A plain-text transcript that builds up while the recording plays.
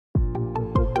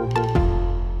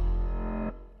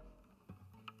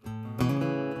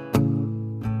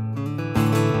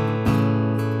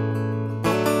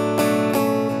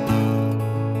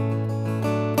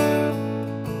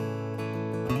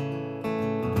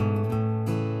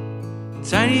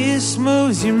tiniest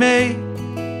moves you make,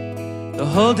 the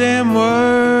whole damn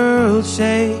world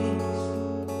shakes.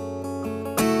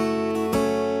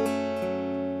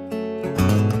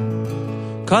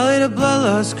 Call it a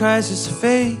bloodlust crisis of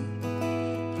fate,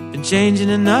 been changing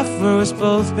enough for us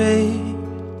both, babe.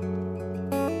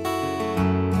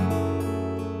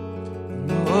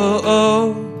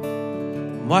 Oh,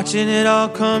 I'm watching it all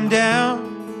come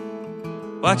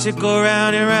down, watch it go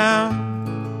round and round.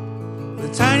 The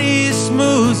tiniest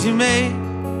moves you make,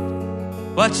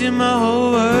 watching my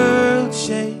whole world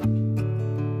shake.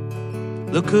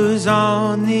 Look who's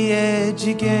on the edge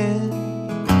again.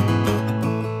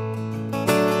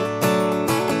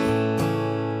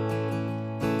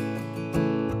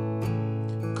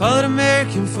 Call it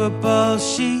American football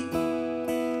sheet,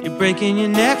 you're breaking your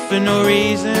neck for no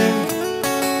reason.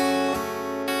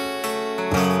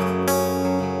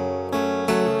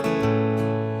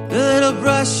 A little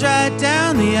brush right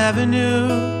down the avenue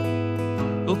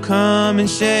will come and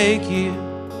shake you.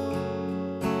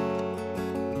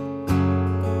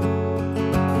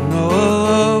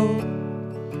 Oh,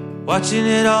 watching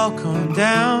it all come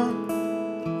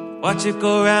down, watch it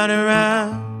go round and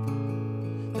round.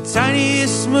 The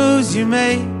tiniest moves you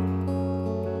make,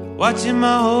 watching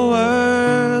my whole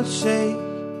world shake.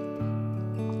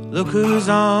 Look who's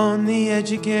on the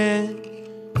edge again,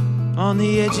 on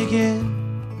the edge again.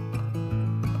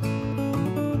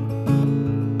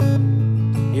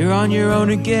 You're on your own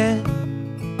again.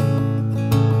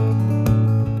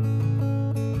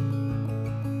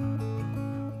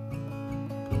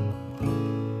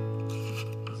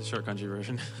 It's a short country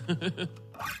version.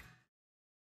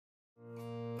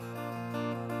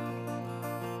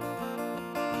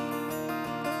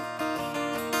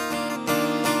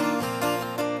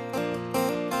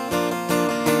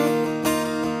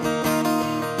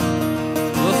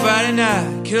 Friday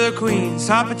night, killer queens,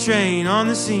 hop a train on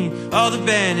the scene. All the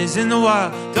band is in the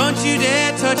wild, don't you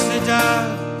dare touch the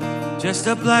dial. Dressed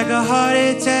up like a heart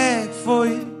attack for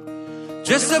you,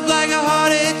 dressed up like a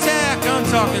heart attack. I'm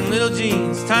talking little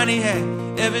jeans, tiny hat,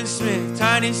 Evan Smith,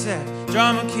 tiny sax,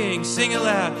 drama king, sing it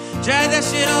loud, drag that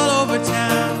shit all over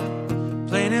town.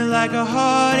 Playing it like a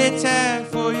heart attack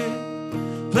for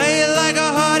you, play it like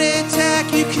a heart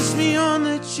attack. You kiss me on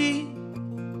the cheek,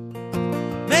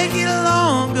 make it a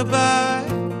long goodbye.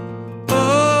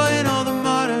 Oh, and all the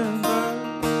modern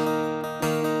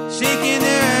birds shaking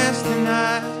their ass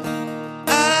tonight.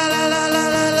 La la la la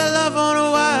la la, love on a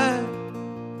wire,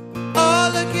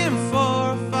 all looking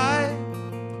for a fight.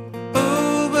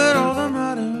 Oh, but all the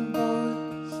modern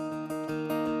boys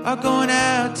are going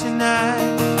out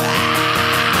tonight.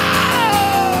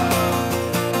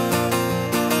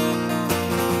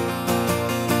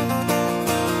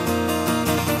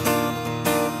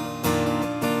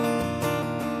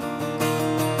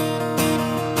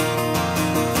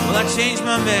 I changed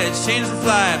my meds, changed the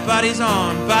flight. Bodies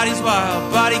on, bodies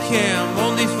wild, body cam,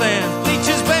 only flams,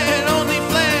 bleachers band, only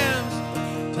flams.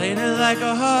 Playing it like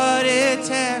a heart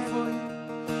attack for you,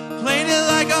 playing it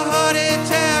like a heart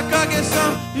attack. I guess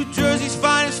I'm New Jersey's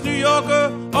finest New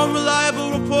Yorker, unreliable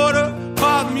reporter,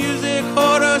 pop music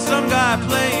hoarder, some guy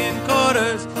playing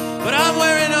quarters, but I'm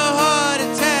wearing a heart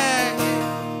attack.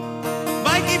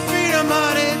 Mikey Freedom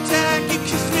heart attack. You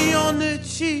kiss me on the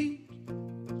cheek,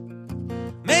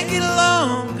 make it a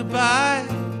long goodbye.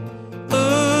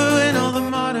 Oh, and all the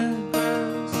modern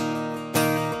girls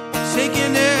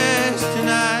shaking their ass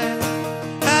tonight.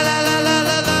 La la la la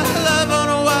la la, love on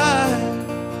a wire,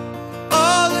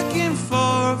 all looking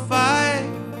for a fight.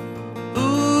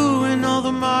 Ooh, and all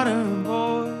the modern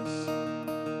boys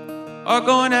are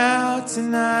going out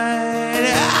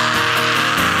tonight.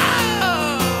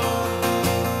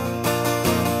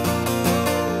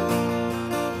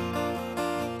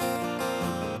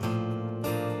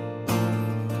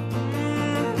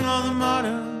 All the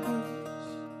modern girls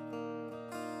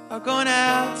are going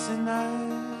out tonight.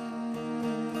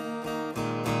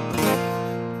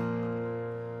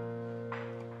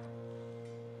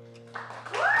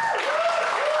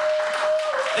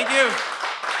 Thank you.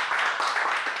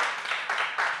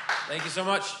 Thank you so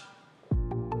much.